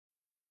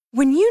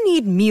When you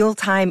need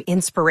mealtime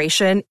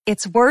inspiration,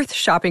 it's worth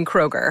shopping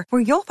Kroger,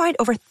 where you'll find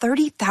over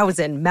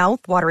 30,000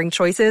 mouth-watering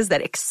choices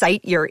that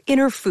excite your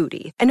inner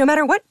foodie. And no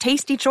matter what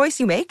tasty choice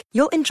you make,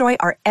 you'll enjoy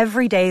our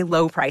everyday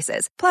low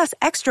prices, plus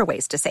extra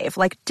ways to save,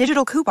 like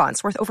digital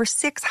coupons worth over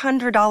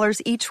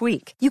 $600 each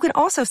week. You can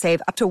also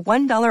save up to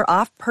 $1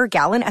 off per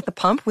gallon at the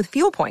pump with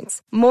fuel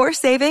points. More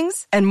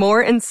savings and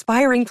more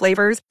inspiring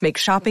flavors make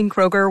shopping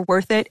Kroger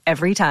worth it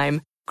every time.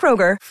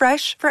 Kroger,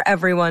 fresh for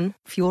everyone.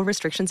 Fuel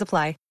restrictions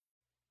apply.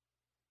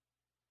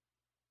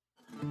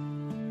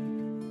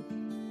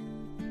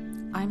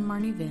 I'm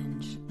Marnie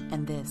Vinge,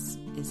 and this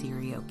is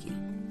Irioki.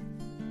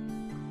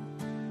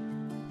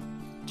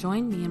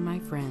 Join me and my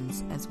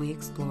friends as we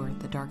explore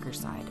the darker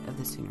side of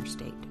the Sooner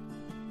State.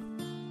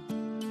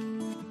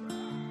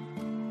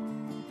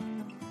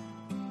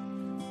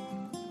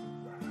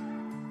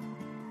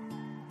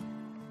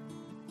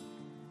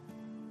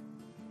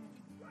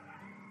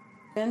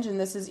 Vinge, and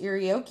this is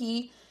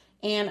Irioki,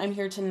 and I'm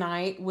here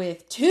tonight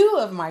with two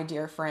of my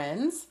dear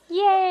friends.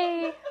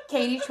 Yay!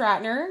 Katie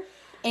Tratner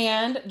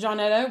and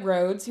Johnetta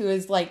Rhodes, who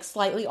is like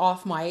slightly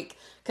off mic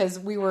because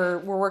we're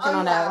working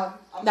on loud.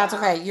 That's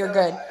loud, okay. You're so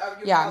good.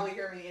 You'll probably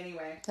hear me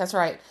anyway. That's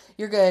right.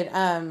 You're good.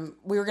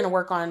 We were going to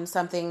work on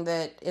something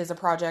that is a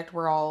project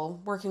we're all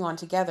working on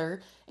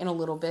together in a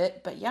little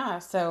bit. But yeah,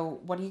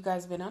 so what have you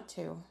guys been up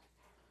to? You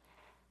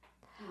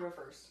go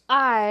first.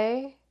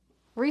 I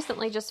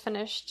recently just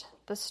finished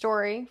the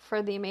story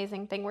for the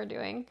amazing thing we're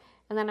doing.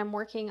 And then I'm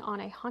working on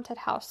a haunted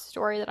house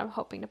story that I'm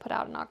hoping to put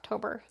out in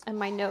October. And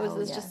my nose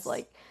is just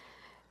like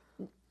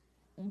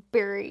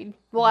buried.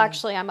 Well,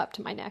 actually, I'm up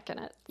to my neck in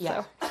it.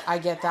 Yeah, so. I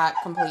get that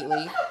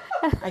completely.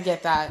 I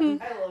get that. I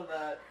love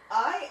that.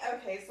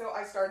 So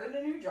I started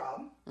a new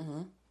job.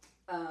 Mm-hmm.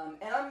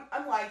 And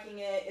I'm liking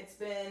it. It's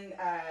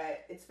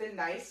been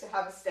nice to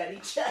have a steady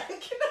check,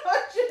 not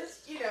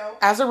just,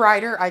 As a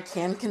writer, I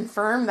can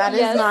confirm that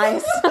Yes. is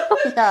nice.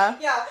 Yeah.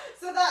 Yeah.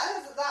 So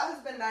that has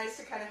been nice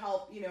to kind of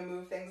help,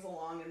 move things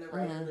along in the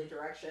right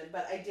direction.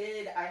 But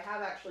I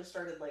have actually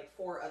started like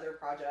 4 other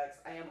projects.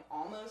 I am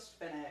almost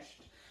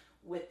finished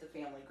with the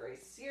Family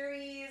Grace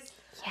series.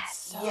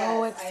 Yes.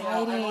 So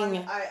exciting.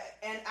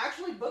 And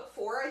actually book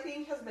 4, I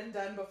think, has been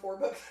done before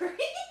book 3.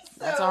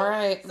 That's all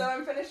right. So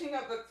I'm finishing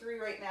up book 3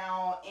 right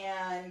now,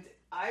 and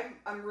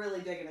I'm really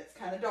digging it. It's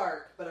kind of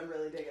dark, but I'm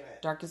really digging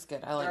it. Dark is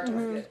good. I like Dark dark.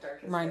 is good. Dark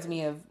is Reminds good.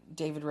 me of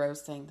David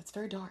Rose saying, that's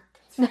very dark.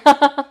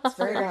 It's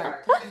very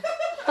dark.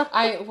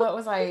 I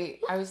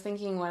was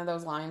thinking one of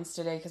those lines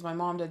today because my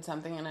mom did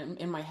something, and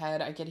in my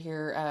head I could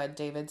hear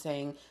David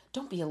saying,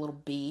 don't be a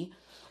little bee.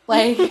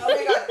 Like, oh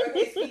my god,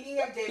 okay,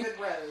 speaking of David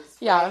Rose,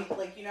 yeah. Right?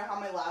 Like, you know how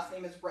my last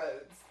name is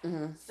Rhodes?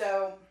 Mm-hmm.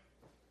 So,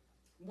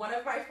 one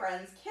of my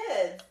friend's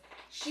kids,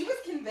 she was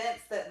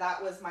convinced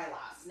that was my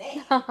last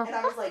name. And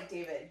I was like,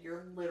 David,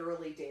 you're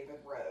literally David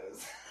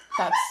Rose.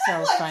 That's so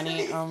like,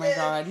 funny. Oh my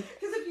god.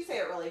 Because if you say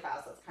it really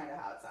fast, that's kind of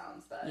how it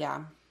sounds. But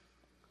Yeah.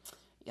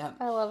 Yep.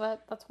 I love it.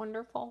 That's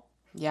wonderful.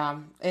 Yeah,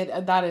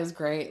 that is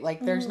great.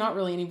 Like, there's not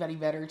really anybody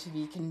better to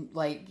be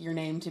your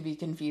name to be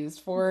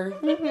confused for.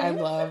 I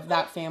love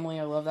that family.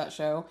 I love that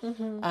show.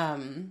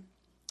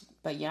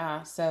 But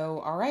yeah,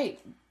 so all right.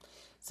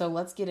 So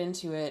let's get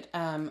into it.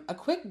 A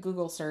quick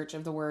Google search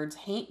of the words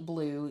 "haint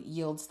blue"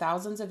 yields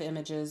thousands of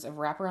images of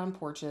wraparound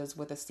porches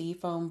with a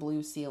seafoam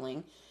blue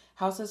ceiling,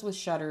 houses with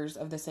shutters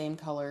of the same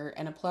color,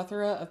 and a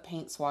plethora of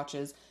paint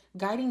swatches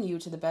guiding you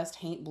to the best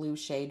haint blue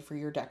shade for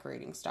your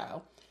decorating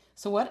style.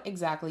 So what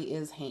exactly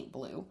is haint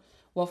blue?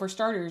 Well, for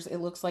starters, it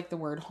looks like the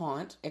word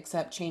haunt,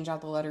 except change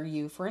out the letter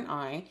U for an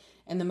I,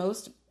 and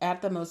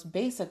at the most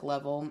basic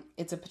level,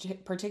 it's a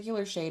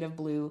particular shade of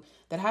blue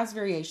that has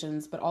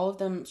variations, but all of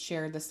them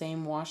share the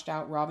same washed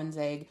out robin's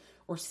egg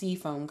or sea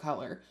foam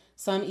color.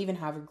 Some even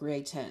have a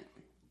gray tint.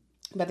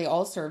 But they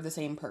all serve the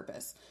same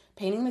purpose.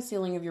 Painting the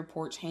ceiling of your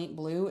porch haint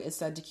blue is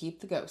said to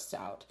keep the ghosts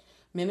out.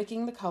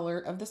 Mimicking the color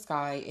of the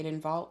sky, it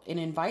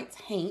invites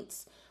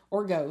haints,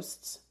 or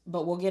ghosts,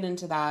 but we'll get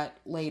into that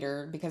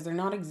later because they're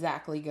not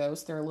exactly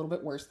ghosts. They're a little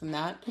bit worse than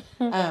that.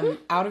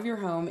 Out of your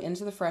home,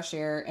 into the fresh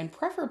air, and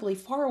preferably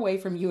far away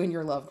from you and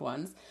your loved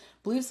ones.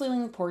 Blue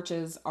ceiling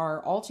porches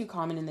are all too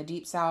common in the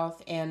Deep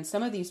South, and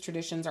some of these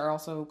traditions are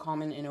also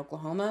common in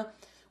Oklahoma,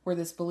 where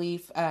this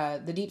belief,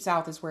 the Deep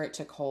South is where it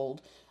took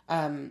hold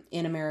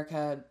in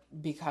America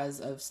because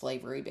of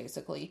slavery,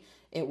 basically.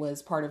 It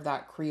was part of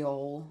that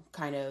Creole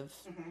kind of,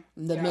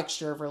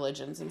 mixture of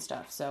religions and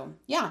stuff. So,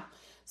 yeah.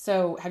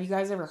 So, have you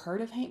guys ever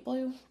heard of haint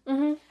blue?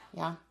 Mm-hmm.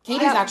 Yeah.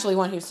 Katie's actually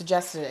one who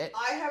suggested it.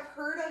 I have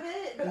heard of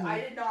it, but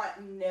I did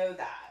not know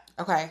that.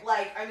 Okay.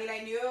 Like, I mean, I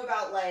knew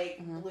about, like,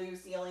 blue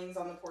ceilings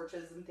on the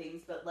porches and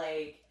things, but,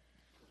 like,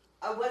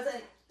 I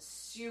wasn't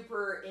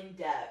super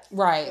in-depth.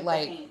 Right, with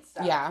like, the paint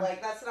stuff. yeah.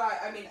 Like, that's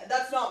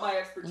not my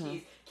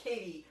expertise.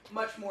 Katie,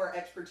 much more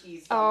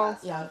expertise on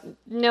that stuff.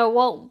 No,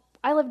 well,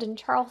 I lived in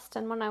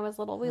Charleston when I was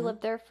little. We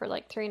lived there for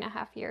like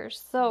 3.5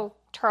 years. So,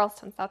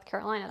 Charleston, South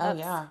Carolina. Oh,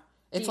 yeah.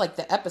 It's like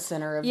the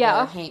epicenter of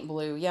Yeah. the haint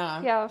blue.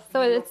 Yeah. Yeah,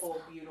 so Beautiful,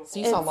 beautiful. So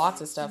you saw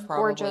lots of stuff,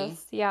 probably.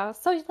 gorgeous. Yeah,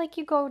 so like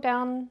you go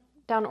down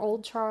down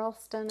Old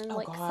Charleston and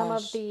like some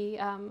of gosh. the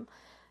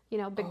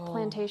big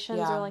plantations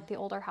yeah. or like the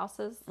older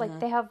houses. Like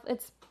they have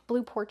it's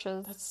blue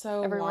porches. That's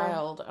so everywhere.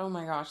 wild. Oh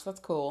my gosh, that's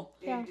cool.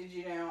 Yeah. Did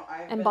you know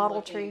I've And been bottle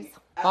looking trees.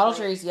 at, Bottle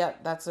like- trees,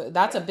 yep, that's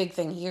a big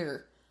thing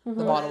here.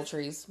 The bottle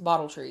trees.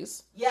 Bottle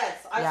trees.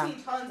 Yes, I've Yeah.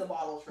 seen tons of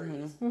bottle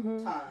trees.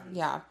 Mm-hmm. Tons.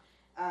 Yeah.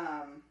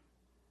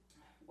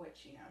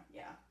 Which,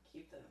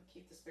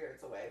 keep the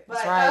spirits away.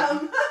 But That's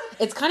right.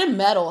 It's kind of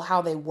metal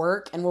how they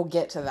work, and we'll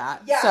get to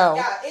that. yeah, So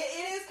it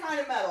is kind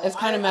of metal. It's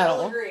kind of I metal.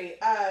 will agree.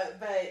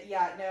 But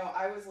yeah, no,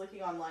 I was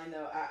looking online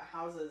though at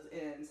houses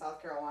in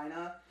South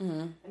Carolina,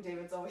 and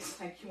David's always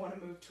like, "You want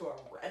to move to a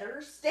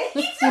redder state?"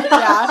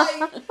 Yeah.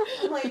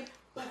 I'm like,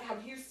 but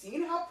have you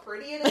seen how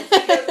pretty it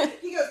is?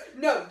 He goes,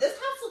 no, this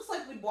house looks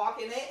like we'd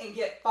walk in it and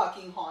get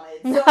fucking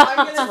haunted. So I'm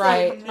gonna say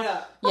right.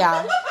 no.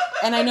 Yeah.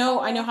 And I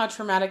know how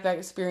traumatic that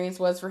experience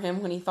was for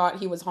him when he thought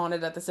he was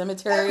haunted at the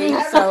cemetery.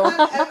 Every So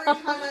time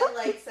I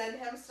like send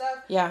him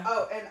stuff. yeah.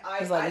 Oh, and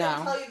I like, didn't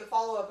no. tell you the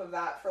follow up of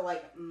that for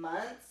like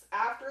months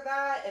after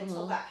that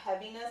until that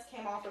heaviness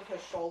came off of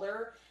his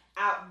shoulder.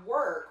 At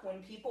work,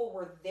 when people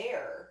were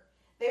there,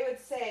 they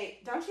would say,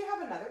 "Don't you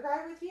have another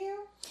guy with you?"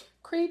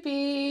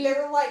 Creepy. They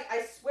were like,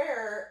 "I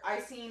swear, I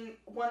seen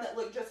one that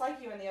looked just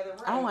like you in the other room."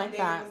 I don't like and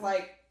David that. was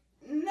like,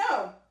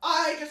 "No,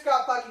 I just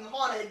got fucking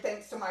haunted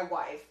thanks to my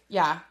wife."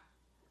 Yeah.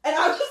 And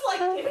I was like,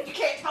 "David, you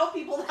can't tell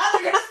people that,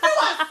 they're gonna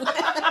sue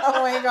us."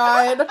 Oh my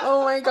god.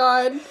 Oh my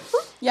god.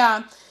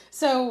 Yeah.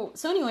 So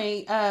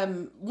anyway,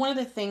 one of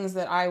the things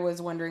that I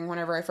was wondering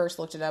whenever I first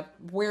looked it up,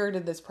 where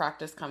did this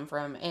practice come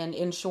from? And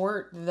in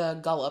short, the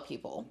Gullah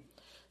people.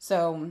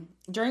 So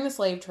during the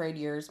slave trade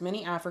years,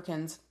 many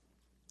Africans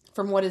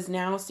from what is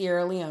now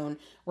Sierra Leone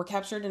were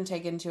captured and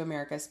taken to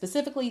America,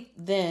 specifically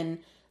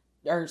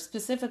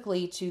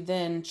to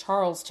then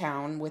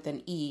Charlestown with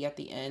an E at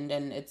the end,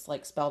 and it's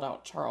like spelled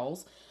out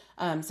Charles,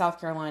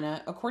 South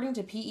Carolina. According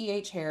to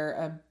P.E.H. Hare,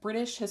 a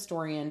British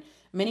historian,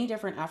 many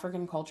different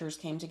African cultures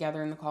came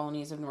together in the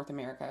colonies of North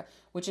America,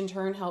 which in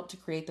turn helped to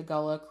create the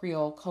Gullah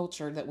Creole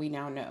culture that we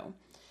now know.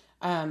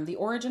 The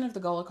origin of the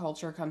Gullah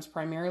culture comes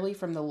primarily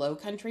from the Low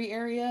Country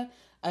area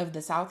of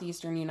the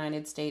southeastern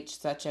United States,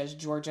 such as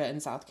Georgia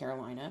and South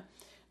Carolina.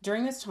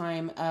 During this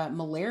time,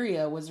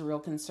 malaria was a real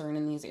concern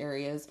in these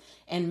areas,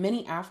 and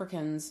many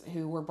Africans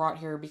who were brought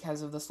here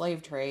because of the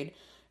slave trade,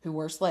 who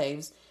were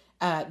slaves,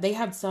 they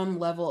had some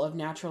level of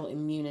natural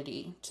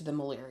immunity to the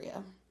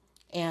malaria.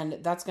 And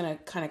that's going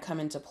to kind of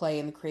come into play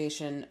in the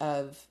creation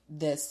of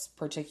this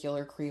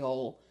particular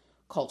Creole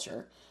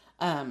culture.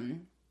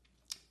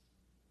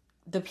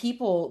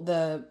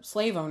 The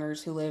slave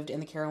owners who lived in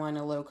the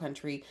Carolina Low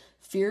Country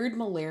feared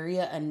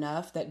malaria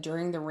enough that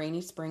during the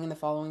rainy spring and the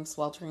following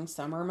sweltering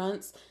summer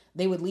months,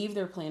 they would leave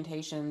their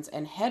plantations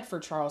and head for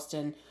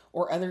Charleston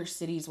or other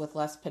cities with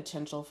less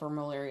potential for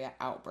malaria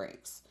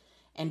outbreaks.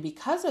 And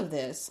because of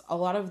this, a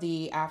lot of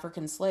the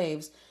African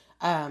slaves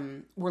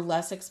were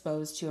less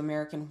exposed to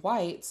American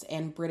whites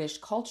and British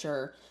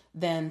culture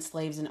than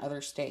slaves in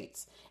other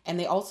states. And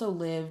they also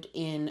lived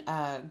in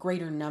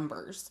greater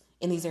numbers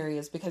in these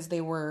areas because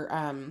they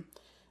were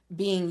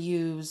being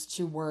used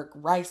to work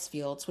rice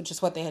fields, which is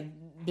what they had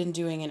been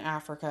doing in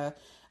Africa,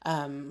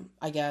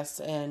 I guess.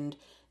 And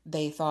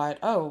they thought,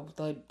 oh,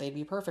 they'd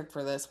be perfect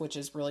for this, which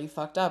is really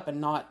fucked up and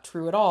not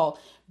true at all.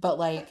 But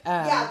like,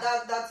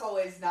 that's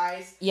always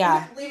nice.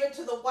 Yeah. Leave it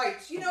to the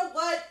whites. You know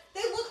what?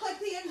 They look like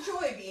they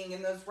enjoy being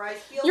in those rice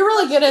fields. You're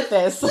really good at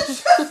this.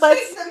 Let's just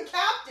take them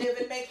captive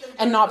and make them do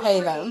And it not for pay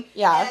free them.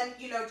 Yeah. And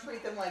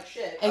treat them like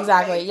shit.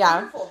 Exactly, Okay, yeah.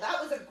 Wonderful.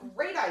 That was a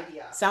great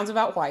idea. Sounds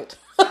about white.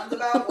 Sounds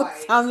about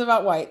white. Sounds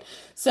about white.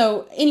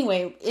 So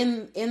anyway,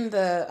 in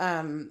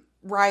the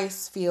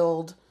rice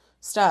field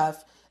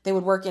stuff, they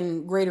would work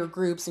in greater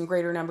groups and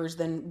greater numbers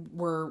than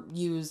were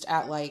used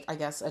at, like, I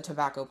guess, a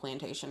tobacco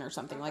plantation or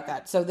something like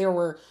that. So there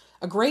were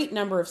a great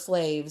number of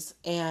slaves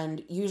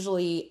and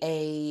usually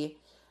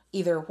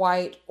either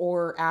white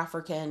or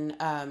African,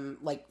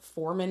 like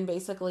foreman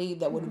basically,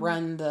 that would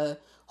run the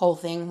whole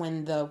thing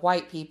when the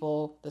white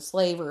people, the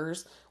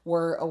slavers,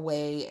 were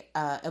away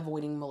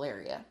avoiding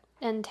malaria.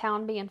 In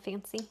town being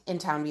fancy. In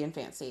town being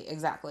fancy,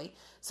 exactly.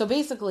 So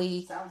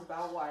basically... Sounds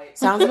about white.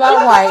 Sounds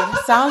about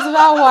white. Sounds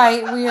about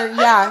white.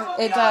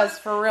 It does,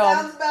 for real.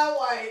 Sounds about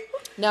white.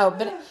 No,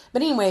 but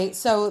anyway,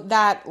 so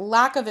that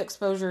lack of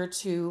exposure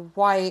to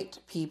white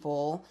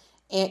people,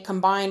 and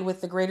combined with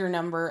the greater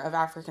number of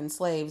African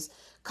slaves,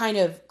 kind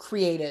of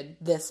created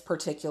this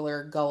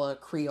particular Gullah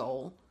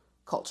Creole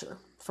culture,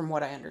 from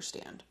what I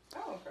understand.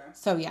 Oh, okay.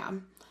 So, yeah.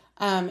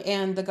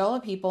 And the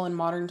Gullah people in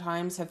modern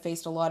times have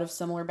faced a lot of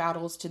similar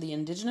battles to the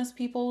indigenous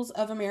peoples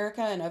of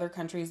America and other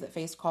countries that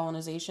faced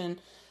colonization.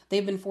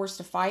 They've been forced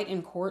to fight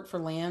in court for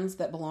lands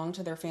that belong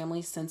to their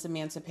families since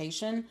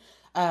emancipation.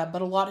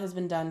 But a lot has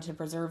been done to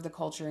preserve the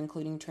culture,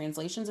 including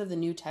translations of the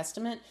New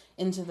Testament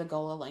into the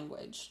Gullah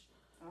language.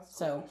 That's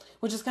So, cool.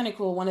 which is kind of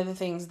cool. One of the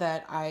things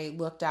that I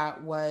looked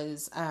at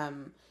was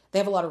they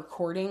have a lot of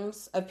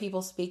recordings of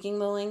people speaking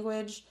the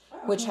language,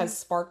 which has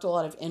sparked a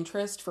lot of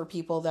interest for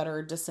people that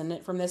are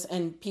descendant from this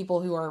and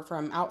people who are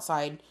from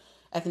outside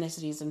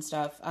ethnicities and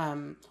stuff,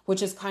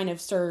 which has kind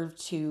of served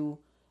to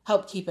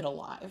help keep it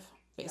alive,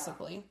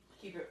 basically. Yeah.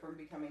 Keep it from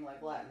becoming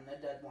like Latin,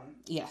 a dead one.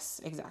 Yes,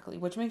 exactly.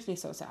 Which makes me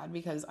so sad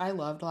because I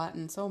loved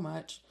Latin so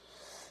much.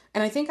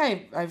 And I think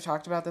I've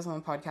talked about this on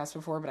the podcast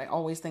before, but I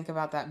always think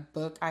about that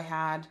book I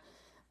had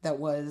that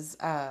was,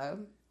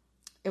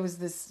 it was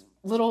this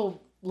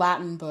little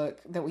Latin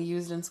book that we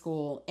used in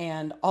school,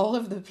 and all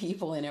of the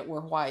people in it were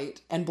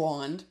white and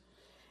blonde.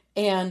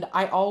 And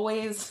I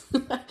always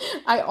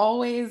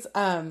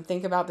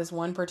think about this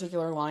one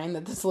particular line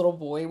that this little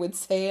boy would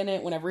say in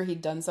it whenever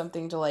he'd done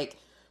something to like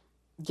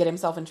get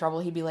himself in trouble.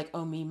 He'd be like,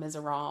 "Oh, me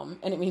miserable,"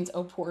 and it means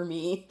 "oh, poor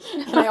me."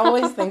 And I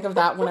always think of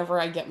that whenever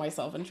I get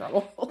myself in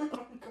trouble. Oh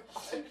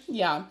gosh.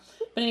 Yeah,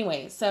 but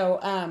anyway, so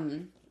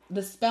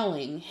the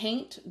spelling,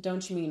 haint,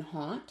 don't you mean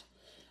haunt?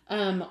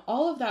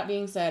 All of that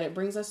being said, it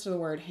brings us to the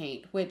word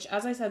haint, which,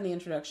 as I said in the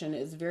introduction,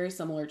 is very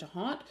similar to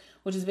haunt,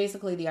 which is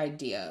basically the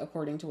idea,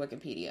 according to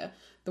Wikipedia.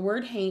 The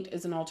word haint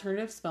is an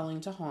alternative spelling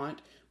to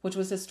haunt, which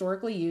was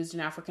historically used in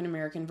African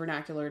American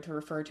vernacular to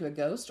refer to a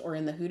ghost, or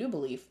in the hoodoo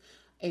belief,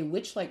 a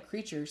witch-like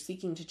creature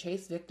seeking to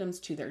chase victims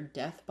to their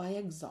death by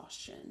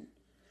exhaustion,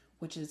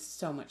 which is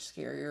so much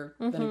scarier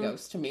than a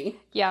ghost to me.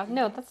 Yeah,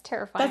 no, that's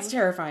terrifying. That's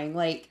terrifying.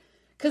 Like,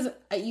 because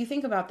you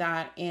think about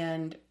that,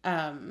 and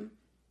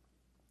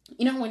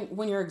you know,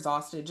 when you're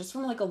exhausted just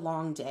from like a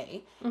long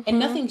day and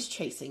nothing's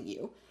chasing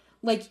you,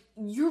 like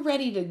you're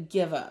ready to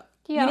give up.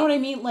 Yeah. You know what I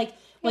mean? Like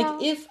Yeah.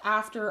 if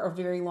after a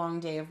very long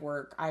day of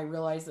work, I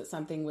realized that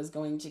something was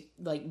going to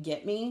like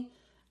get me,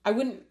 I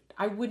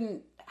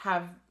wouldn't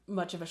have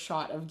much of a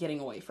shot of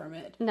getting away from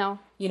it. No.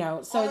 You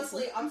know, so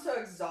honestly, I'm so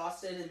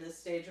exhausted in this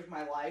stage of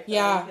my life.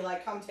 Yeah. I'd be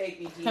like, come take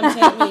me, Dee. come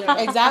take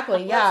me.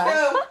 Exactly. Yeah.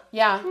 Let's go.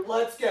 Yeah.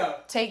 Let's go.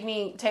 Take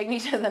me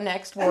to the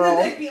next And then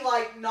world. they'd be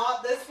like,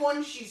 not this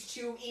one. She's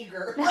too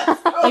eager.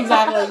 Let's go.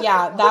 Exactly.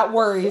 Yeah. That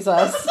worries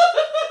us.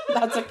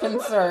 That's a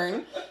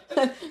concern.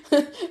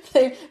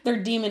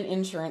 Their demon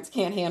insurance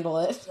can't handle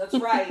it. That's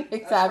right. Exactly.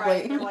 That's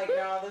right. They're like,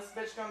 no, this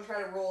bitch gonna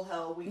try to rule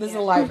hell. This is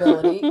a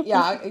liability.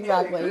 Yeah,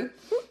 exactly.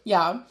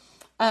 Yeah.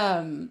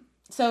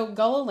 So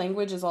Gullah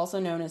language is also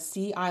known as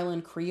Sea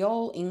Island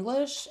Creole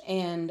English,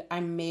 and I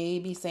may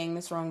be saying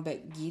this wrong,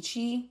 but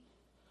Geechee.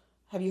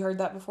 Have you heard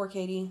that before,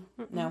 Katie?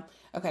 Mm-mm. No.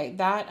 Okay,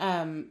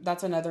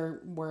 that's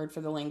another word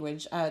for the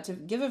language. To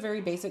give a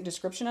very basic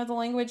description of the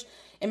language,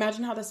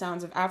 imagine how the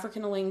sounds of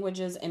African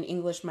languages and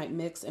English might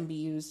mix and be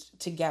used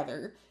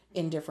together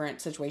in different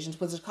situations,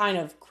 which is kind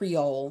of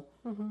Creole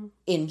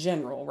in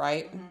general,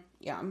 right? Mm-hmm.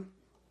 Yeah.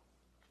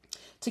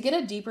 To get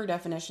a deeper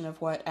definition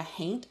of what a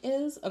haint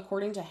is,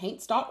 according to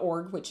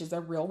haints.org, which is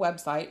a real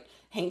website,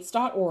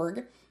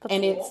 haints.org,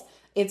 and cool.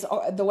 it's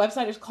the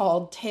website is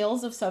called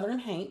Tales of Southern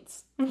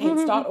Haints,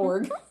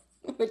 haints.org,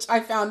 which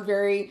I found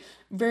very,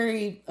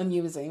 very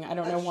amusing. I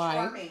don't know why.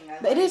 Charming.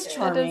 It is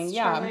charming, It is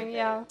yeah. charming,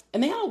 yeah.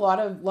 And they had a lot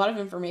of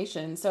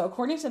information. So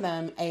according to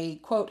them, a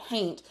quote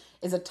haint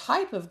is a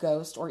type of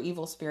ghost or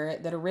evil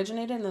spirit that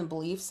originated in the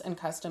beliefs and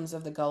customs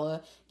of the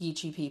Gullah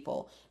Geechee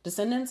people,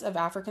 descendants of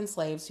African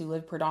slaves who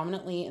lived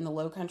predominantly in the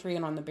Low Country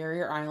and on the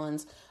Barrier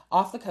Islands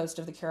off the coast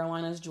of the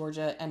Carolinas,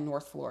 Georgia, and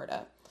North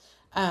Florida.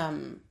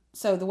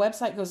 So the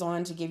website goes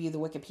on to give you the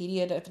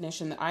Wikipedia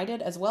definition that I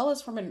did, as well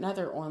as from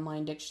another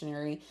online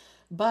dictionary,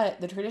 but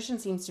the tradition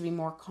seems to be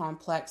more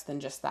complex than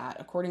just that,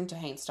 according to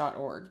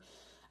haints.org.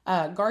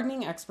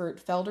 Gardening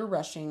expert Felder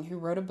Rushing, who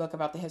wrote a book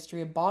about the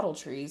history of bottle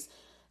trees,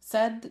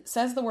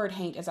 says the word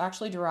haint is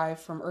actually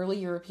derived from early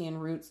European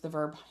roots, the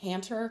verb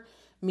hanter,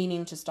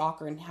 meaning to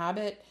stalk or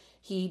inhabit.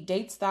 He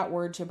dates that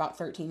word to about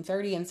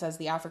 1330 and says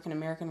the African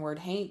American word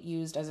haint,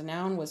 used as a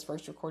noun, was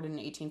first recorded in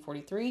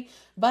 1843.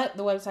 But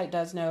the website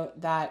does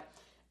note that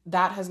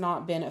that has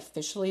not been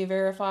officially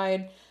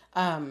verified.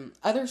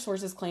 Other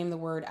sources claim the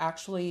word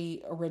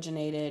actually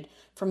originated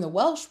from the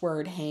Welsh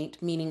word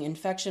haint, meaning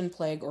infection,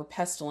 plague, or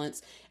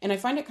pestilence. And I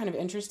find it kind of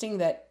interesting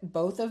that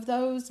both of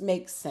those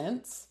make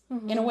sense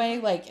in a way,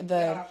 like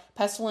the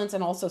pestilence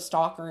and also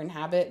stalk or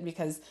inhabit,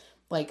 because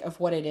like of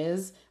what it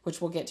is,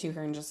 which we'll get to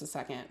here in just a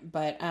second.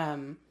 But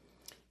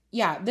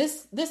yeah,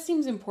 this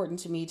seems important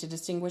to me to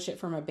distinguish it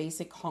from a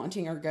basic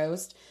haunting or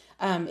ghost.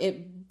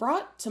 It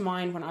brought to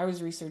mind when I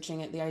was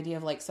researching it the idea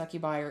of like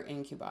succubi or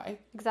incubi.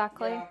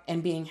 Exactly. Yeah.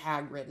 And being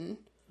hag ridden.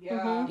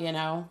 Yeah. You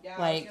know? Yeah,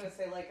 like, I was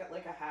gonna say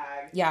like a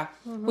hag. yeah.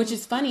 Which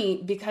is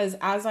funny because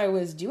as I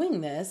was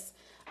doing this,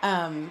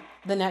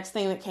 the next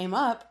thing that came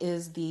up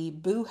is the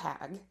boo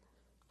hag,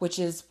 which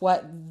is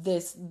what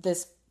this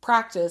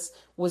practice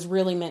was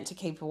really meant to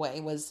keep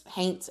away, was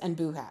haints and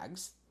boo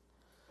hags.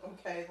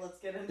 Okay, let's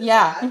get into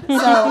Yeah.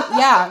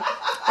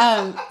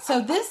 that.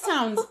 So this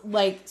sounds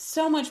like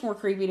so much more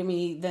creepy to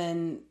me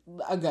than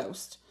a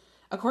ghost.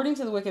 According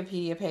to the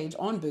Wikipedia page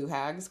on boo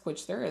hags,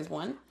 which there is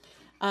one,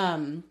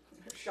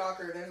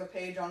 Shocker, there's a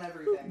page on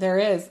everything. there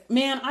is.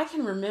 Man, I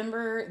can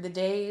remember the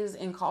days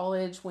in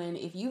college when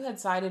if you had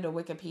cited a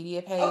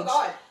Wikipedia page,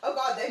 Oh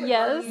God, they would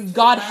Yes. burn you to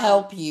God the ground.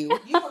 help you.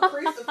 You were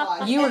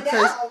crucified. You were And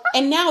now-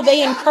 and now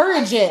they and now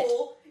encourage it.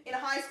 In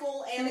high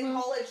school and in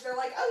college, they're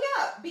like, oh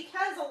yeah,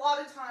 because a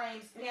lot of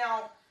times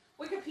now,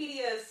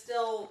 Wikipedia is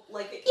still,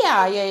 like, it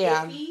Yeah.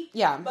 iffy,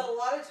 Yeah. but a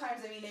lot of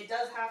times, I mean, it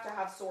does have to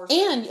have sources.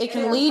 And it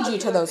can lead you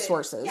to those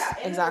sources. Yeah,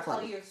 and exactly.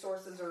 it'll tell you if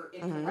sources are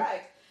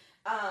incorrect,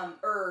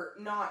 or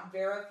not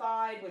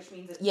verified, which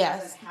means it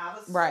Yes. doesn't have a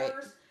source. Right.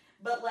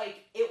 But,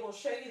 like, it will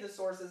show you the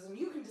sources, and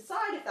you can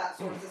decide if that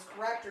source is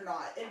correct or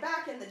not. And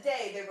back in the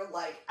day, they were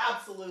like,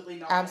 absolutely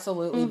not.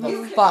 Absolutely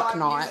You the fuck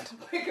cannot not.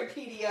 use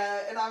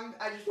Wikipedia, and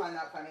I just find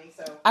that funny,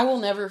 so. I will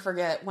never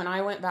forget when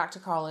I went back to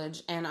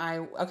college, and I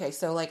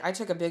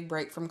took a big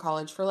break from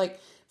college for, like,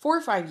 4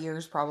 or 5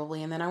 years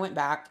probably, and then I went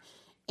back,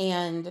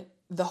 and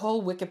the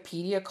whole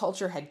Wikipedia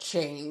culture had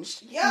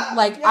changed. Yeah.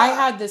 Like, yeah. I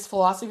had this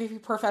philosophy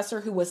professor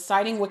who was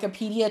citing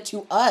Wikipedia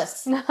to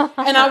us. And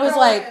I was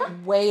like,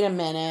 wait a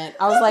minute.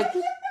 I was like,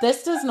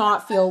 this does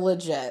not feel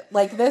legit.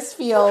 Like, this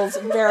feels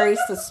very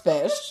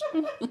suspicious,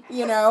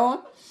 you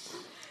know?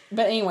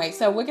 But anyway,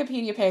 so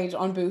Wikipedia page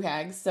on boo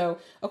hags. So,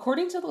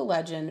 according to the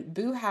legend,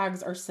 boo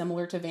hags are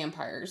similar to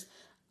vampires.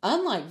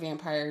 Unlike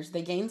vampires,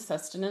 they gain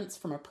sustenance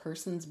from a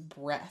person's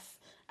breath,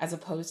 as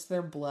opposed to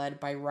their blood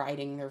by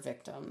riding their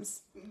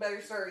victims. You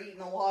better start eating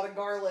a lot of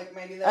garlic.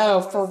 Maybe that's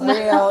Oh, for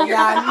real.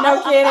 Yeah,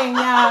 no kidding.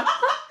 Yeah.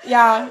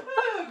 Yeah.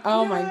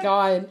 Oh my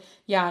God.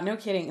 Yeah, no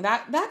kidding.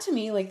 That to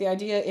me, like, the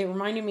idea, it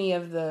reminded me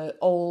of the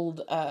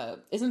old,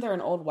 isn't there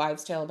an old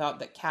wives' tale about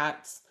that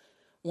cats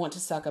want to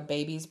suck a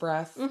baby's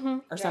breath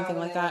or something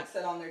like that?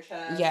 Sit on their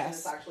chest. Yes. And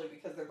it's actually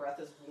because their breath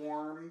is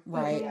warm.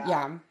 Right.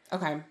 Yeah.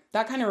 Okay.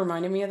 That kind of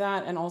reminded me of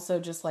that. And also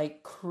just,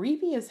 like,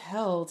 creepy as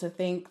hell to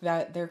think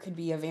that there could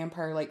be a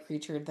vampire-like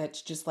creature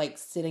that's just, like,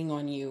 sitting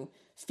on you,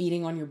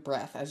 feeding on your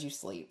breath as you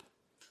sleep.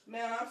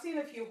 Man, I've seen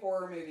a few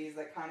horror movies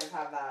that kind of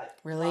have that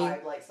Really?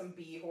 vibe, like some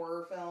B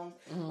horror films,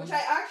 which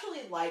I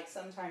actually like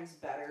sometimes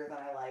better than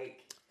I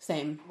like.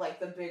 Same. Like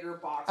the bigger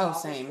box Oh,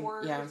 office same.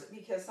 horrors, Yeah.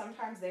 because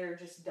sometimes they're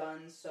just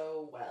done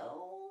so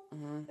well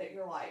that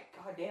you're like,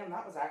 God damn,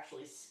 that was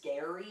actually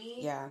scary.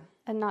 Yeah.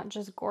 And not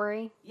just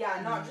gory.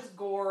 Yeah, not just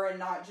gore and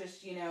not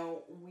just, you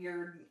know,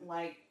 weird,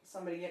 like,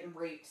 somebody getting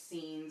raped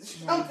scenes.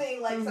 Something,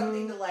 like,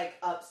 something to, like,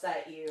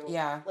 upset you.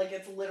 Yeah. Like,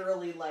 it's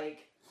literally,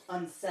 like,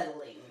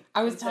 unsettling.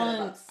 I was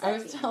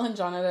telling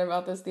Jonathan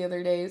about this the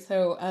other day.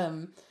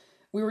 So,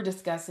 we were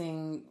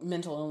discussing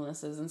mental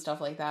illnesses and stuff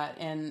like that.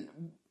 And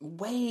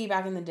way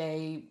back in the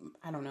day,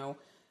 I don't know,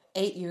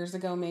 8 years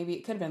ago, maybe,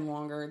 it could have been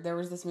longer, there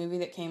was this movie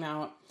that came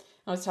out.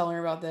 I was telling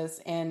her about this,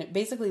 and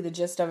basically the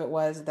gist of it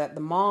was that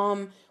the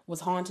mom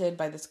was haunted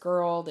by this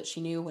girl that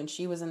she knew when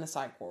she was in the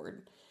psych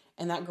ward.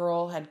 And that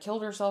girl had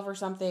killed herself or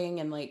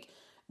something, and, like,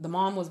 the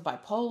mom was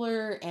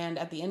bipolar, and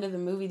at the end of the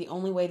movie, the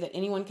only way that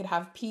anyone could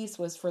have peace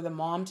was for the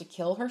mom to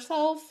kill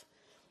herself.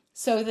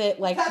 So that,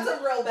 like... That's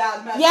a real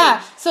bad message.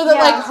 Yeah, so that,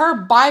 like,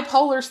 her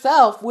bipolar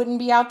self wouldn't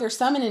be out there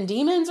summoning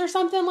demons or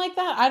something like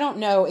that. I don't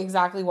know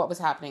exactly what was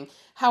happening.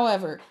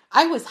 However,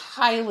 I was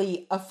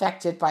highly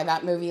affected by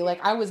that movie. Like,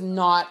 I was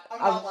not... I'm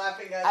not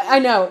laughing at you. I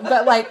know,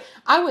 but, like,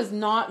 I was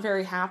not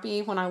very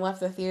happy when I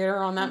left the theater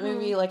on that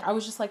movie. Like, I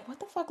was just like,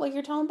 what the fuck? Like,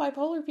 you're telling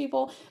bipolar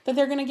people that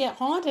they're going to get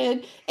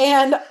haunted,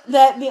 and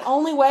that the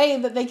only way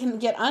that they can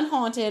get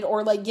unhaunted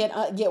or, like,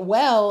 get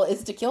well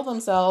is to kill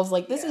themselves.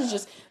 Like, this is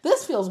just...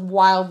 This feels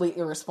wildly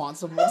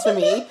irresponsible to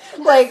me.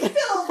 Like... This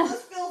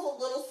feels a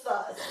little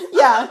sus.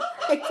 Yeah,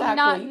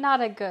 exactly.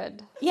 Not a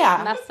good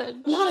message.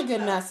 Not a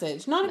good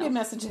message. Not a good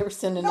message they were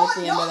sending at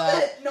the end of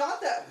that.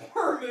 Not that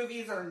horror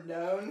movies are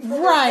known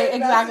for Right, good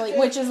exactly. messages,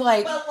 Which is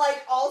like... But,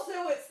 like, also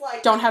it's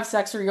like... Don't have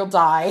sex or you'll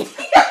die.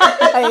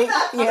 Like,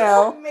 you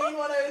know.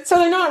 So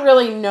they're not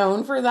really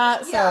known for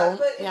that, Yeah, so...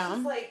 but it's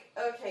just like,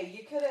 okay,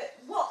 you could have...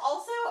 Well,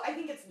 also, I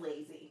think it's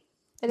lazy.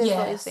 It is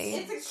Yes. lazy.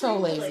 It's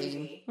So extremely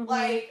lazy.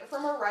 Like,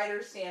 from a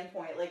writer's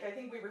standpoint, like, I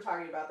think we were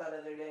talking about that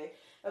other day,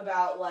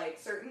 about, like,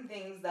 certain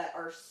things that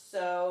are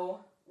so,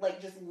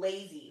 like, just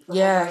lazy from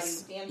a writing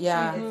standpoint.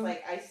 Yeah. It's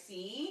like, I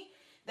see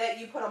that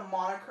you put a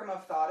monochrome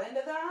of thought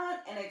into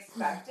that and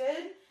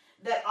expected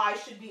that I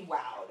should be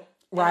wowed.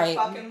 Right. And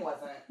I fucking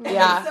wasn't.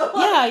 Yeah. So,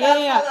 Yeah.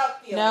 that's how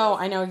that feels. No,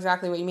 I know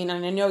exactly what you mean,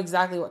 and I know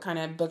exactly what kind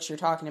of books you're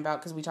talking about,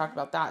 because we talked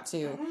about that,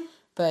 too. Mm-hmm.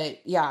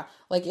 But, yeah,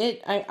 like,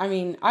 I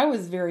mean, I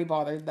was very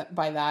bothered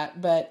by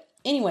that, but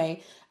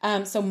anyway,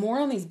 so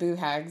more on these boo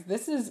hags.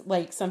 This is,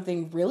 like,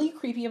 something really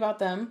creepy about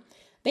them.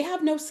 They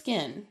have no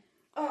skin.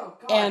 Oh,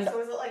 God. And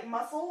so is it like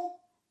muscle?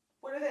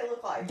 What do they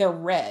look like? They're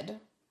red.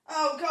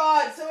 Oh,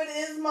 God. So it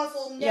is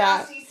muscle.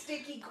 Nasty,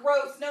 sticky,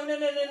 gross. No.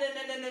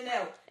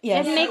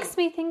 Yes. It makes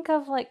me think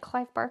of, like,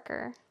 Clive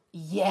Barker.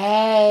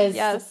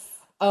 Yes.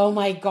 Oh,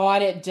 my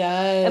God, it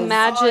does.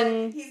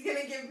 Imagine... God, he's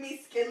gonna give me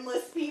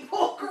skinless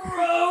people.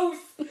 Gross!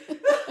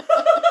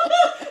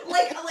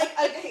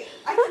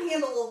 I can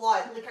handle a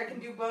lot. Like, I can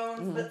do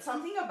bones, but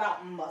something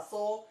about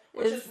muscle,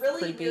 which is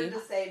really creepy. weird to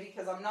say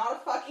because I'm not a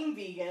fucking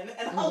vegan,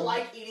 and I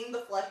like eating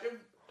the flesh of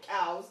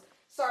cows.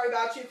 Sorry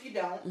about you if you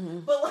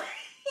don't. But, like,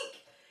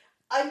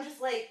 I'm just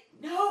like,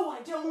 no,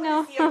 I don't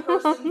want to see a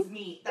person's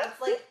meat.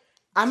 That's, like,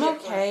 I'm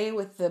different. okay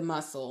with the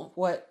muscle.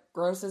 What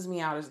grosses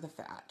me out is the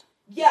fat.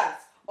 Yes.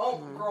 Oh,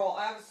 girl,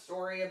 I have a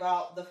story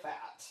about the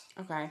fat.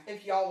 Okay.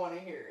 If y'all want to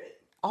hear it.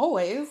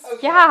 Always.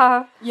 Okay.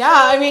 Yeah. Yeah,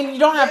 I mean, you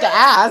don't have to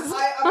ask.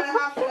 I'm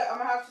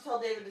gonna have to tell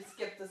David to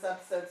skip this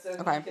episode so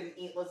he can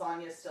eat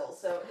lasagna still.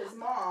 So his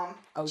mom,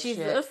 Oh,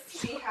 Jesus.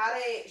 shit.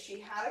 she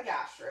had a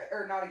gastric,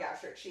 or not a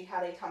gastric, she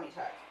had a tummy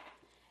tuck.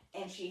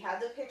 And she had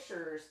the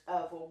pictures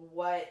of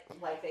what,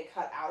 like, they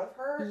cut out of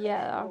her.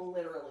 Yeah. And it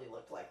literally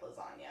looked like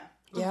lasagna.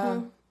 Yeah.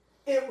 Mm-hmm.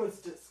 It was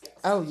disgusting.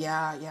 Oh,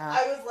 yeah, yeah.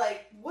 I was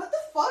like, what the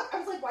fuck? I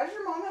was like, why does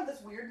your mom have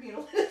this weird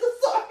mutilated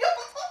lasagna?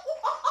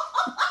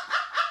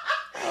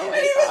 Oh, and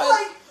he was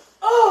like,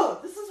 oh,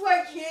 this is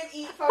why I can't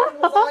eat fucking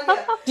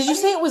lasagna. Did you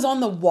say it was on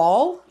the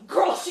wall?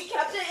 Girl, she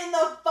kept it in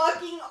the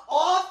fucking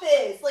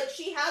office. Like,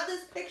 she had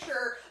this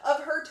picture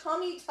of her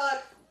tummy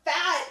tuck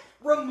fat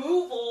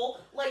removal,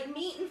 like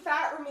meat and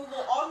fat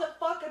removal on the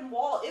fucking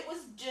wall. It was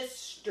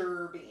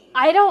disturbing.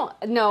 I don't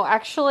know,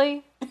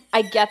 actually.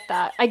 I get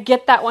that. I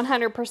get that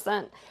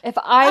 100%. If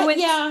I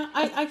went...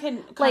 I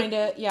can kind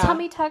of, like,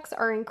 tummy tucks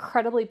are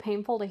incredibly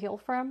painful to heal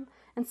from.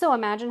 And so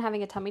imagine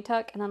having a tummy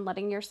tuck and then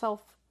letting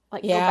yourself,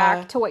 like, go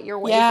back to what your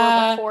ways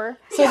were before.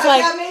 So it's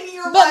like, maybe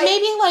you're but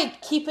maybe,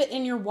 like, keep it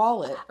in your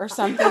wallet or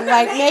something.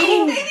 Like,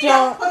 maybe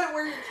don't put it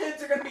where your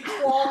kids are going to be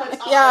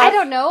traumatized. Yeah. I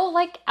don't know,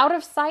 like, out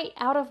of sight,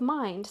 out of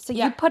mind. So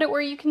you put it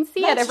where you can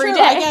see it every true.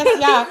 day. I guess,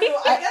 yeah.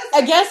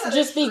 I guess that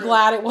just is be true.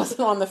 glad it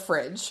wasn't on the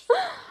fridge.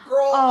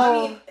 Girl,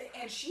 Oh. I mean,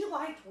 and she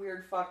liked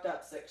weird, fucked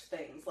up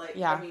things. Like,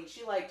 I mean,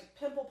 she liked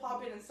pimple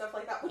popping and stuff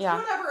like that. Which,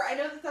 whatever, I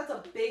know that that's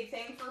a big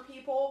thing for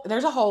people.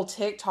 There's a whole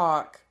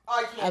TikTok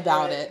I can't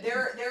about do it. There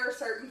are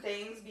certain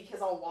things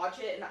because I'll watch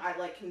it and I,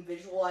 like, can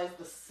visualize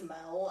the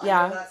smell.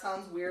 Yeah. I know that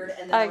sounds weird,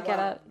 and then I I get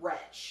want it. to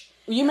retch.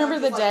 You remember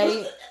the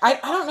day, I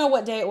don't know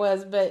what day it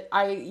was, but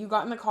you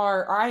got in the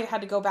car, or I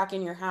had to go back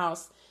in your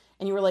house,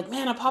 and you were like,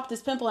 man, I popped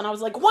this pimple, and I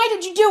was like, why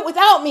did you do it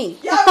without me?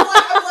 Yeah,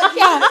 I was like,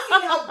 you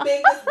see how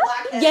big this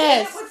blackhead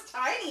Yes. is? It was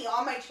tiny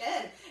on my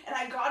chin. And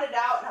I got it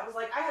out, and I was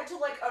like, I had to,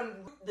 like,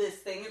 unroot this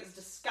thing. It was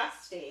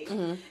disgusting.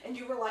 Mm-hmm. And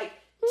you were like,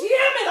 damn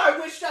it, I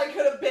wished I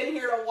could have been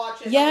here to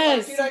watch it. Yes. I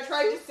was like, dude, I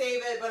tried to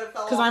save it, but it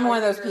fell off. Because I'm my one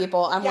of those finger.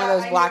 people. I'm one Yeah, of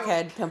those I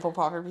blackhead pimple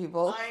popper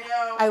people. know. I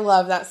know. I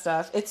love that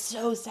stuff. It's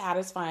so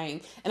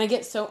satisfying. And I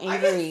get so I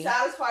angry. get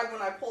satisfied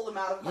when I pull them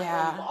out of my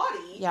own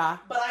body. Yeah.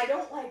 But I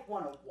don't, like,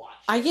 want to watch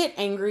it. I get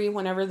angry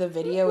whenever the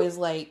video is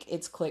like,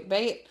 it's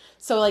clickbait.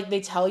 So, like,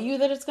 they tell you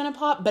that it's going to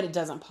pop, but it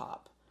doesn't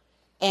pop.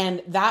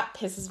 And that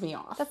pisses me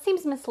off. That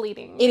seems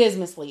misleading. It is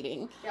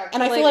misleading. Yeah,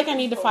 and I feel like I it's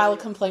need to file a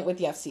complaint with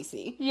the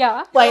FCC.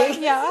 Yeah. Like,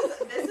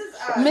 This is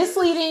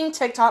misleading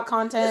TikTok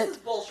content. This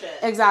is bullshit.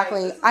 Exactly.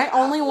 Like, this is I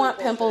only absolute want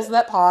pimples bullshit.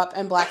 that pop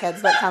and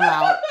blackheads that come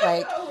out.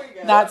 Like, Oh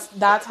my God.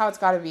 that's how it's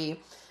got to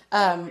be.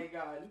 Oh my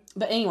God.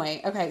 But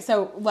anyway, okay,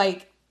 so,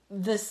 like,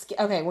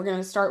 okay, we're going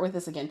to start with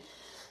this again.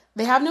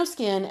 They have no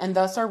skin and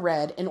thus are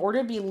red. In order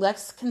to be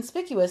less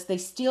conspicuous, they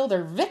steal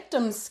their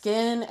victim's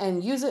skin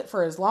and use it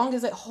for as long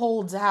as it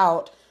holds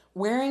out,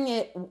 wearing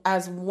it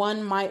as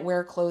one might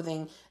wear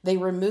clothing. They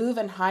remove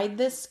and hide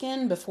this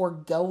skin before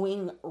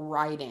going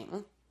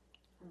riding.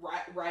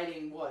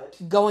 Riding what?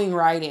 Going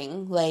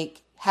riding,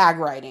 like hag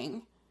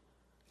riding.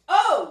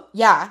 Oh!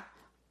 Yeah.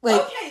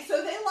 Like, Okay,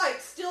 so they, like,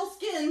 steal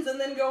skins and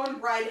then go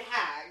and ride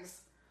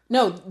hags.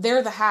 no,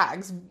 they're the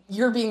hags.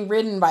 You're being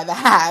ridden by the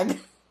hag.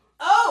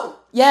 Oh!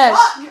 Yes.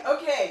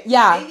 Fuck! Okay.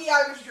 Yeah. Maybe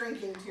I was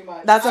drinking too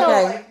much. That's I was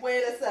okay. like,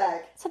 wait a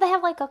sec. So they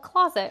have, like, a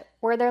closet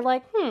where they're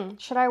like,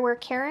 should I wear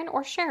Karen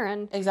or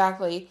Sharon?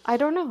 Exactly. I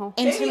don't know.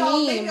 And Maybe to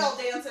me, maybe I'll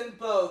dance in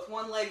both,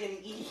 one leg in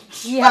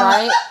each. Yeah.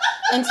 right?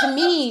 And to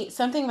me,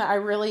 something that I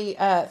really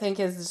think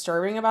is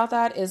disturbing about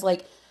that is,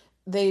 like,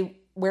 they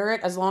wear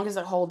it as long as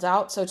it holds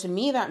out. So to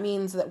me, that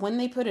means that when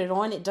they put it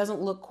on, it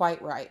doesn't look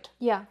quite right.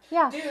 Yeah.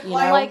 Yeah. Dude, You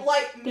like, know?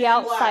 like Men The in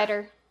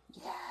Outsider.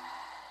 Black.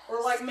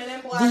 Or like Men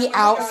in Black. The when you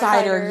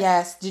Outsider, Outsider.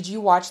 yes. Did you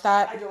watch I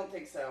that? don't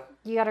think so.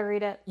 You gotta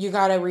read it. You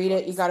gotta read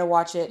it. You gotta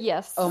watch it.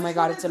 Yes. Oh my Which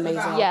God, one it's is it amazing.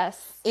 about?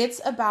 Yes.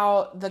 It's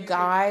about the You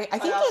guy. can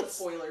I think cut out the it's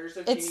spoilers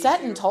if you it's need set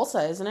to. in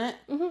Tulsa, isn't it?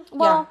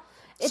 Well,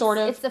 Yeah, sort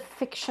of. It's the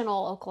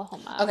fictional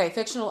Oklahoma. Okay,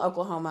 fictional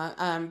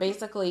Oklahoma.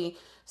 Basically,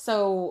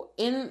 so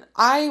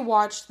I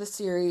watched the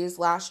series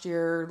last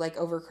year, like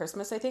over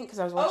Christmas, I think, because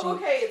I was watching Oh,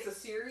 okay, it's a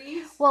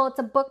series? Well, it's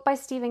a book by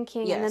Stephen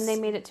King, and Yes. then they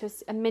made it to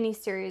a mini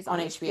series on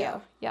On HBO.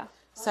 HBO. Yeah.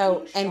 So,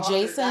 Fucking and shocker.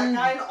 Jason, That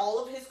guy and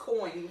all of his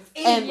coins.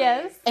 and Anyways.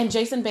 Yes. and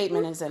Jason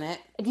Bateman is in it.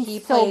 And he's He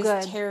so plays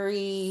good.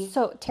 Terry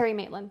Terry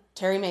Maitland.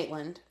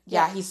 Maitland.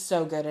 Yeah, he's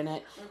so good in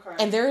it.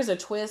 Okay. And there is a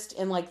twist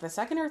in like the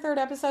second or third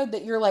episode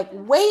that you're like,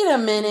 wait a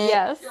minute.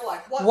 Yes. You're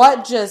like, what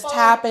What the just fuck?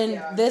 happened?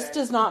 Yeah, This okay.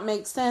 does not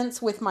make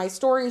sense with my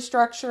story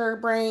structure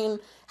brain.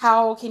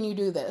 How can you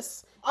do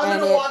this? I'm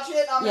And gonna watch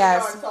it. I'm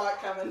yes. gonna know I saw it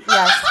coming.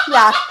 Yes.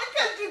 Yeah.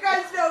 Because you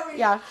guys know me.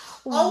 Yeah.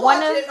 I'll One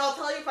watch of- it and I'll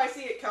tell you if I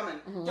see it coming.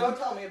 Don't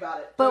tell me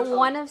about it. But Don't tell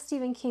one me. of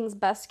Stephen King's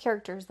best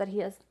characters that he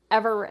has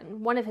ever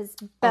written, one of his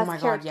best my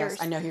God, characters,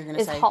 yes. I know who you're gonna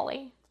is say.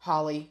 Holly.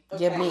 Holly,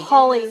 Okay. give me.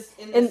 Holly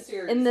In this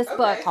series. in this Okay.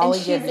 book, Holly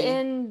and she's Gibney.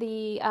 in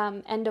the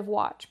End of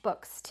Watch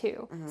books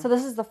too. So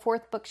this is the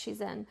fourth book she's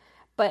in.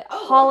 But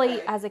Oh, Holly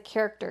okay. as a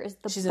character is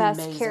the She's best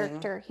amazing.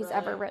 character he's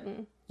ever Really?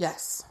 written.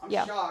 Yes. I'm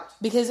Yeah. shocked.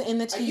 Because in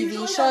the I TV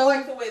usually show, don't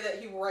like the way that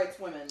he writes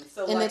women.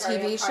 So in the like, I am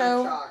TV kind show,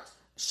 of shocked.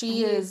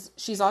 she's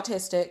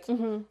autistic,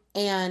 Mm-hmm.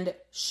 and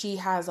she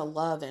has a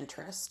love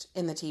interest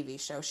in the TV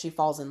show. She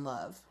falls in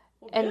love.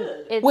 Well, And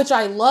good. it's Which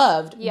I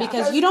loved, Yeah.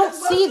 because you don't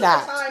most see of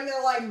that. the time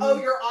they're like,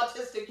 oh, you're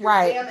autistic, you're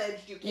Right.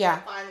 damaged, you can't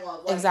Yeah. find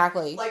love. Like,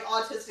 Exactly. Like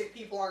autistic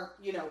people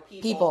aren't, people.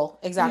 People,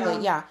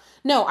 exactly, yeah.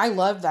 No, I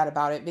loved that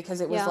about it,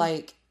 because it was Yeah.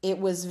 like, it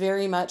was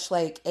very much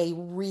like a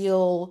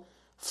real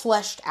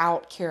fleshed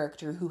out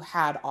character who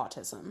had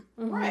autism.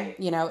 Right.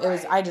 You know, it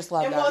was, I just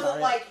loved It that about wasn't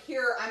it. like,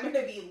 here, I'm going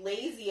to be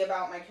lazy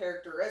about my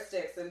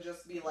characteristics and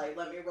just be like,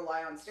 let me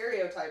rely on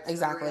stereotypes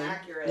Exactly. that are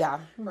inaccurate Yeah.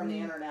 from the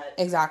internet.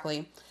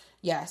 Exactly.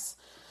 Yes.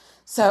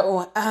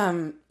 So,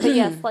 but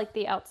yes, like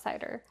The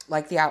Outsider.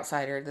 like The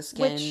Outsider, the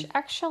skin. Which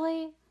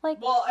actually,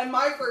 like, Well, and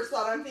my first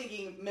thought, I'm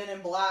thinking Men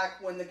in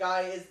Black when the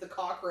guy is the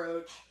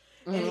cockroach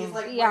and he's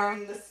like Yeah.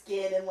 wearing the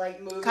skin and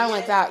like moving Kinda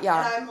like it. that,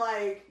 yeah. And I'm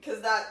like,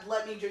 because that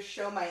let me just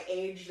show my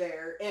age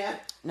there. And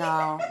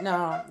No.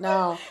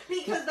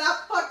 because that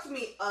fucked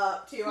me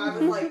up too. I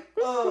was like,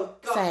 oh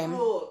god, Same.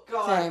 oh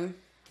god. Same.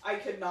 I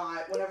could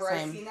not. Whenever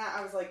Same. I seen that,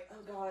 I was like,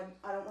 oh god,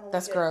 I don't want to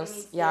That's look gross. at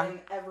any skin Yeah.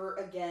 ever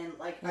again.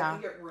 Like, Yeah. I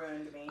think it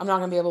ruined me. I'm not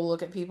going to be able to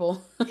look at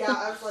people. Yeah,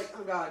 I was like,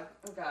 oh god.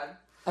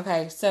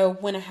 Okay, so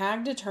when a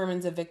hag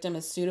determines a victim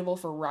is suitable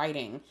for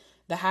riding,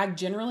 the hag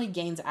generally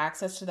gains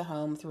access to the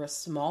home through a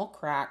small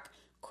crack,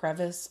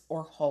 crevice,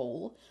 or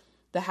hole.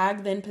 The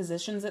hag then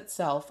positions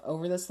itself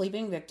over the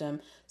sleeping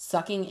victim,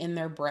 sucking in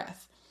their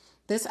breath.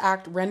 This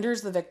act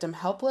renders the victim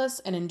helpless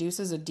and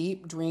induces a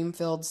deep,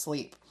 dream-filled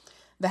sleep.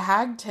 The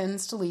hag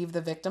tends to leave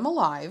the victim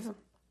alive,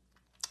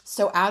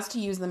 so as to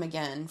use them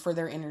again for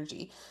their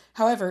energy.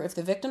 However, if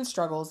the victim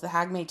struggles, the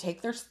hag may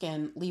take their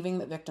skin, leaving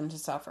the victim to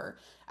suffer.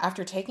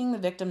 After taking the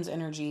victim's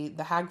energy,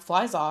 the hag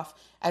flies off,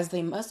 as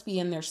they must be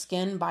in their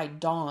skin by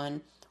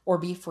dawn or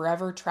be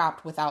forever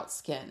trapped without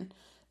skin.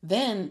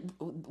 Then,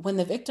 when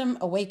the victim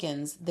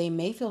awakens, they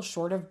may feel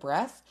short of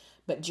breath,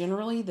 but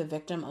generally the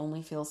victim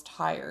only feels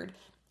tired.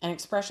 An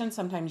expression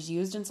sometimes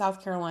used in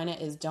South Carolina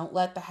is, "Don't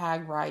let the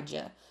hag ride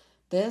ya."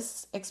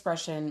 This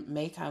expression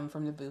may come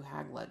from the Boo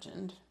Hag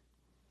legend.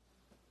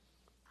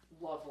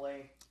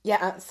 Lovely.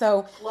 Yeah,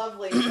 so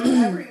Lovely. So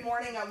every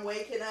morning I'm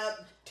waking up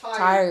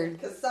tired.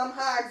 Because some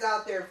hags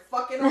out there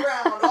fucking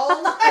around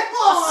all night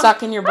long.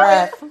 sucking your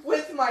breath.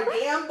 With my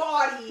damn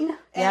body. And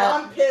Yeah.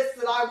 I'm pissed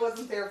that I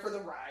wasn't there for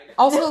the ride.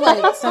 Also,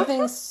 like,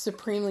 something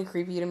supremely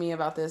creepy to me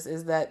about this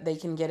is that they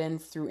can get in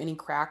through any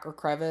crack or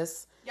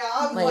crevice. Yeah,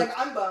 I'm Like-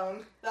 I'm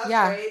boned. That's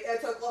Yeah. great.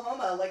 It's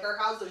Oklahoma. Like, our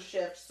houses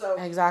shift. So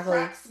Exactly.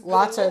 cracks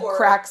Lots of galore.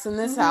 cracks in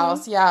this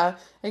house. Yeah,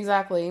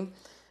 exactly.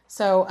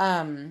 So,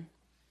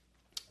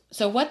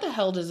 so what the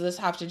hell does this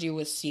have to do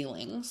with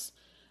ceilings?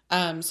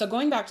 So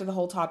going back to the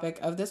whole topic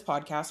of this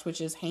podcast,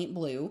 which is Haint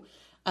Blue,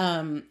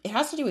 it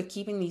has to do with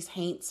keeping these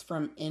haints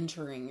from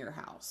entering your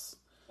house.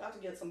 About to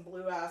get some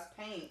blue ass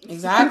paint.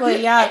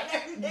 Exactly, yeah.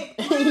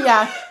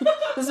 Yeah.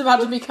 This is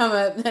about to become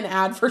an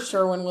ad for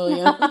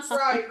Sherwin-Williams. That's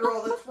right,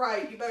 girl. That's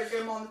right. You better get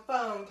them on the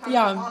phone. Time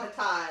Yeah. to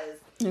monetize.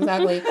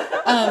 Exactly.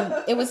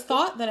 It was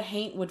thought that a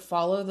haint would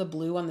follow the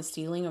blue on the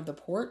ceiling of the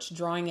porch,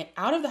 drawing it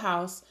out of the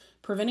house,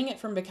 preventing it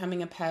from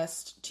becoming a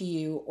pest to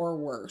you or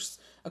worse.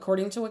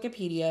 According to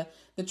Wikipedia,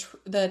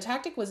 the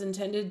tactic was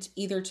intended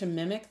either to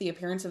mimic the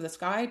appearance of the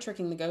sky,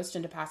 tricking the ghost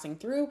into passing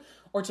through,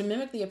 or to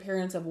mimic the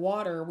appearance of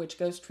water, which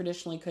ghosts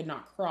traditionally could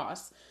not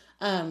cross.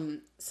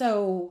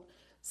 So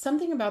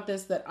something about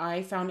this that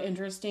I found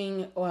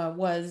interesting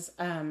was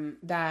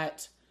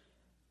that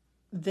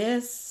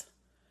this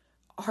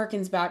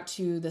harkens back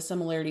to the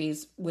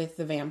similarities with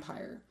the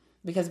vampire,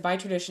 because by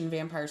tradition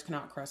vampires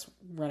cannot cross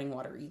running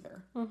water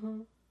either.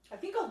 I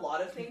think a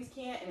lot of things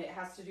can't, and it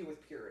has to do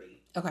with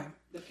purity. Okay.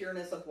 The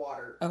pureness of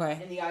water. Okay.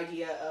 And the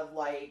idea of,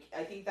 like,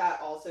 I think that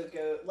also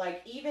goes,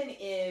 like, even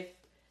if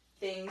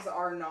things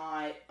are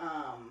not,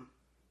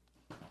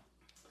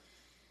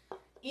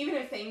 even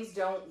if things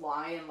don't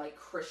lie in, like,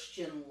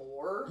 Christian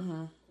lore,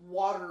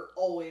 water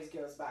always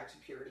goes back to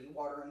purity.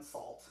 Water and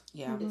salt.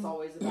 Yeah. It's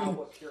always about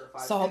what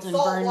purifies. Salt and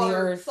burn the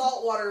earth.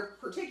 Salt water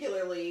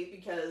particularly,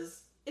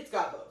 because it's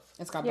got both.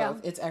 It's got Yeah.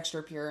 both. It's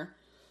extra pure.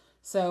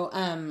 So,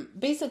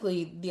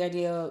 basically, the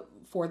idea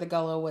for the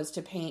Gullah was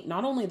to paint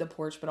not only the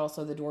porch, but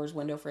also the doors,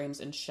 window frames,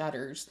 and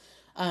shutters.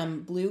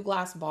 Blue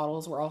glass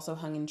bottles were also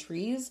hung in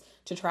trees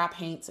to trap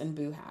haints and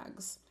boo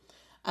hags.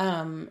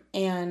 As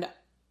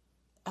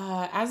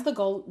the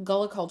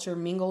Gullah culture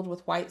mingled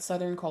with white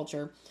Southern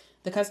culture,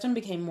 the custom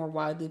became more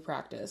widely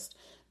practiced.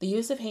 The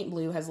use of haint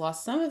blue has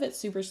lost some of its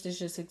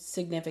superstitious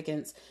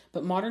significance,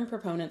 but modern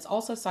proponents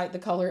also cite the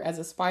color as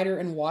a spider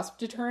and wasp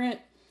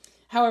deterrent.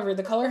 However,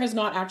 the color has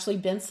not actually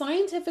been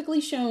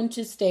scientifically shown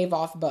to stave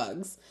off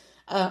bugs.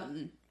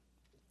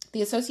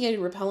 The associated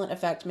repellent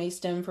effect may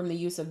stem from the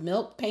use of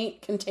milk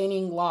paint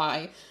containing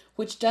lye,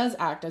 which does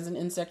act as an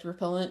insect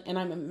repellent, and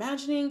I'm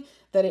imagining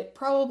that it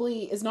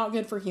probably is not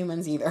good for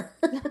humans either.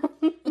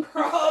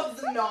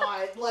 Probably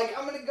not. Like,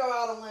 I'm going to go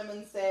out on a limb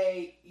and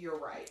say, you're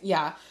right.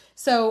 Yeah.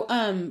 So,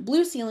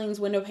 blue ceilings,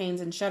 window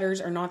panes, and shutters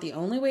are not the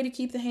only way to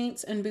keep the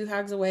haints and boo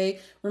hags away.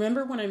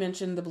 Remember when I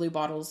mentioned the blue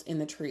bottles in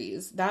the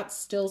trees? That's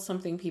still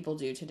something people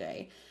do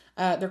today.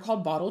 They're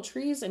called bottle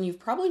trees, and you've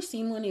probably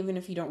seen one even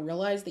if you don't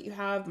realize that you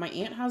have. My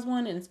aunt has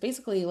one, and it's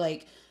basically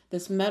like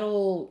this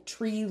metal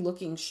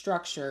tree-looking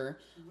structure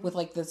with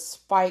like the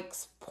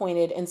spikes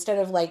pointed instead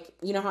of like,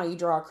 you know how you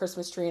draw a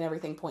Christmas tree and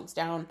everything points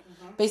down?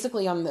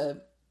 Basically on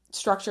the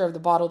structure of the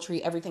bottle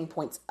tree, everything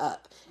points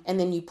up. And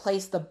then you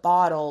place the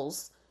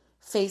bottles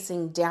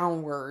facing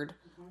downward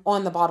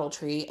on the bottle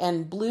tree,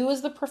 and blue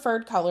is the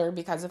preferred color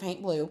because of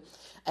Haint Blue.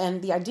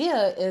 And the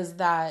idea is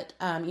that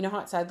you know how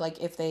it said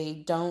like if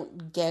they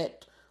don't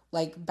get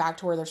like back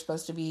to where they're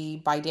supposed to be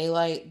by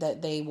daylight,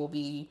 that they will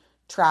be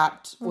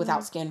trapped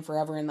without skin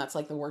forever, and that's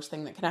like the worst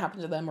thing that can happen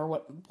to them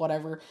or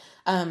whatever.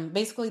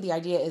 Basically the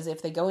idea is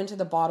if they go into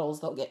the bottles,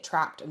 they'll get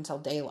trapped until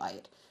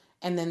daylight,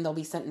 and then they'll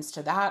be sentenced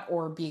to that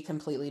or be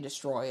completely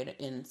destroyed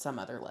in some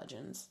other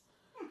legends.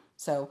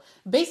 So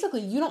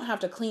basically, you don't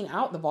have to clean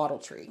out the bottle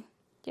tree.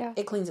 Yeah.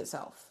 It cleans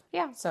itself.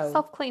 Yeah. So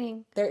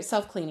self-cleaning. There's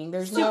self-cleaning.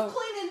 There's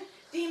Self-cleaning,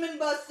 demon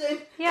busting,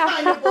 Yeah.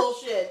 kind of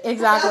bullshit.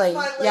 Exactly.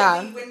 That's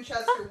my Lady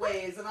Winchester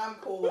ways, and I'm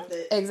cool with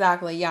it.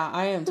 Exactly. Yeah,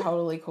 I am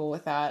totally cool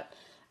with that.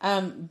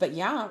 But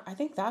yeah, I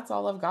think that's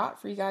all I've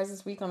got for you guys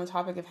this week on the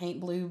topic of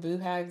Haint Blue, boo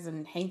hags,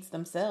 and haints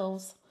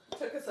themselves.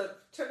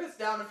 Took us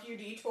down a few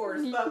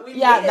detours, but we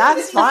Yeah, made it.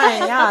 that's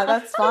fine. Yeah,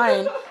 that's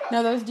fine.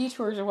 No, those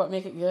detours are what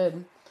make it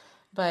good.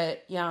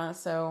 But yeah,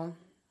 so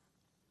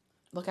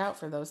look out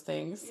for those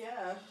things.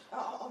 Yeah,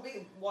 I'll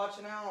be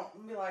watching out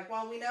and be like,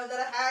 well, we know that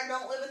a hag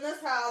don't live in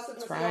this house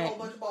and there's a whole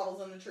bunch of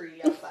bottles in the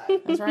tree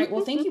outside. That's right.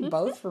 Well, thank you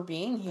both for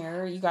being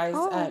here. You guys,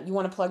 you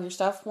want to plug your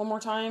stuff one more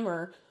time,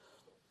 or?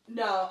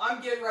 No,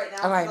 I'm good right now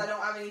because I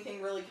don't have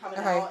anything really coming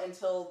out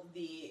until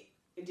the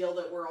deal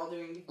that we're all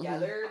doing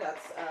together.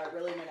 That's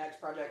really my next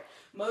project.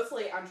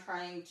 Mostly, I'm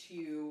trying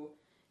to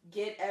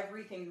get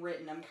everything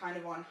written. I'm kind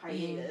of on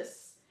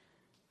hiatus.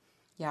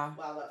 Yeah.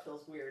 Wow, that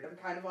feels weird. I'm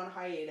kind of on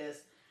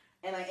hiatus.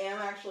 And I am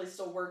actually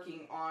still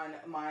working on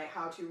my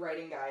how-to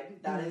writing guide.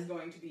 That is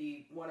going to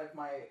be one of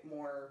my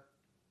more,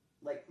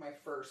 like, my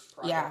first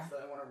projects that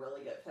I want to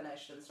really get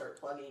finished and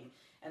start plugging.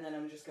 And then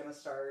I'm just going to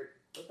start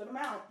whipping them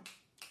out.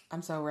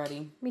 I'm so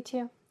ready. Me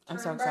too. I'm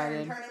so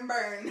excited. Turn and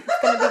burn.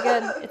 It's going to be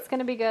good. It's going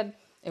to be good.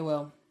 It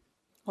will.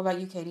 What about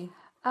you, Katie?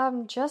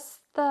 Just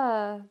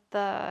the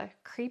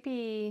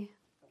creepy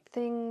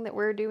thing that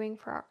we're doing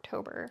for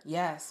October.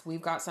 Yes, we've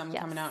got something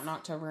coming out in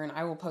October, and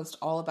I will post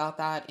all about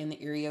that in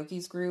the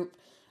Eerie-Okies group.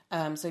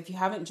 So if you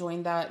haven't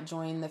joined that,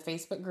 join the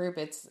Facebook group.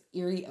 It's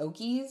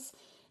Eerie-Okies,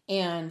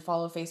 and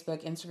follow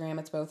Facebook, Instagram.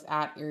 It's both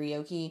at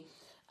Eerie-Okie.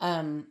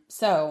 And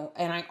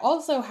I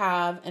also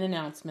have an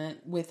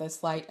announcement with a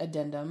slight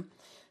addendum.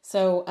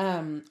 So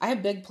I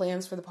have big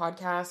plans for the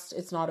podcast.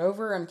 It's not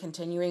over. I'm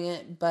continuing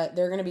it, but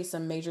there are going to be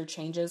some major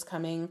changes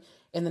coming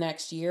in the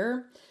next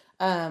year.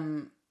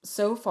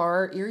 So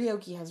far,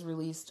 Eerie-Okie has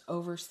released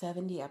over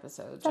 70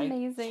 episodes. That's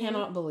amazing. I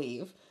cannot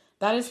believe.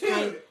 That is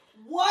kind.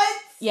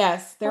 What?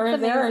 Yes, there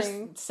are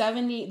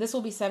 70. This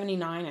will be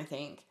 79, I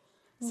think.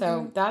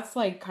 So that's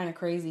like kind of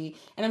crazy.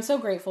 And I'm so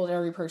grateful to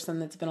every person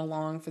that's been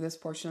along for this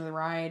portion of the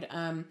ride.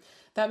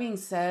 That being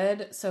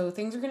said, so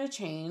things are going to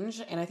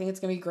change, and I think it's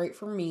going to be great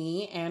for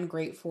me and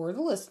great for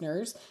the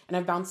listeners. And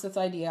I've bounced this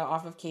idea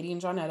off of Katie and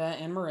Johnetta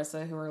and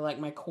Marissa, who are like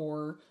my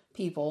core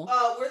people.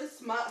 We're the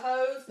smut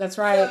hoes. That's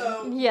right.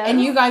 Yeah.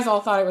 And you guys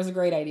all thought it was a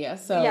great idea.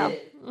 So,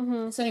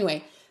 Yeah. So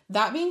anyway,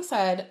 that being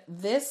said,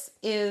 this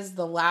is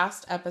the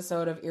last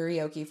episode of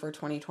Eerie-Okie for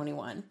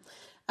 2021.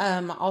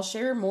 I'll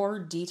share more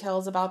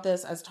details about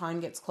this as time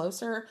gets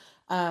closer.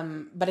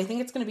 But I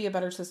think it's going to be a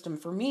better system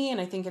for me, and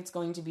I think it's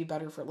going to be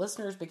better for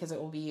listeners because it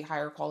will be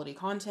higher quality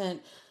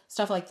content,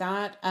 stuff like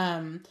that.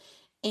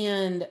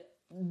 And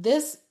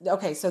this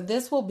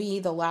will be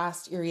the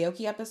last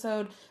Eerie-Okie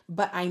episode,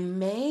 but I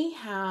may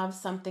have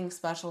something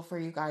special for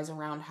you guys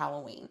around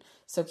Halloween.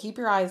 So keep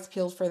your eyes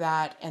peeled for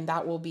that, and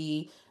that will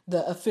be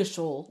the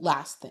official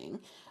last thing.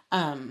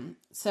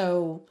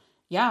 So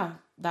yeah,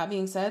 that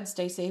being said,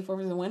 stay safe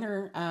over the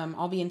winter.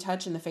 I'll be in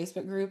touch in the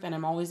Facebook group, and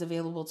I'm always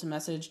available to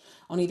message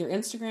on either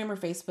Instagram or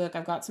Facebook.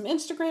 I've got some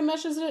Instagram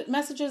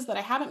messages that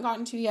I haven't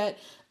gotten to yet,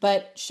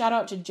 but shout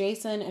out to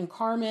Jason and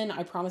Carmen.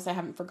 I promise I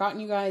haven't forgotten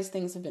you guys.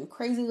 Things have been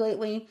crazy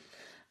lately.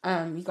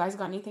 You guys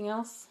got anything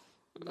else?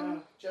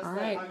 No, just all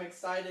that right. I'm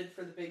excited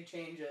for the big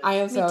changes. I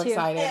am so too.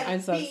 excited. And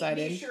I'm so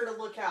excited. Be sure to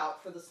look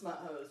out for the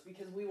Smut Hose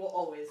because we will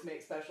always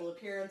make special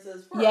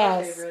appearances for our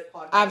Yes, favorite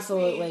podcast.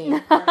 absolutely.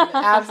 Me.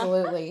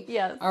 Absolutely.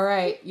 Yes. All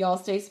right, y'all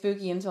stay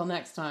spooky until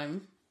next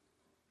time.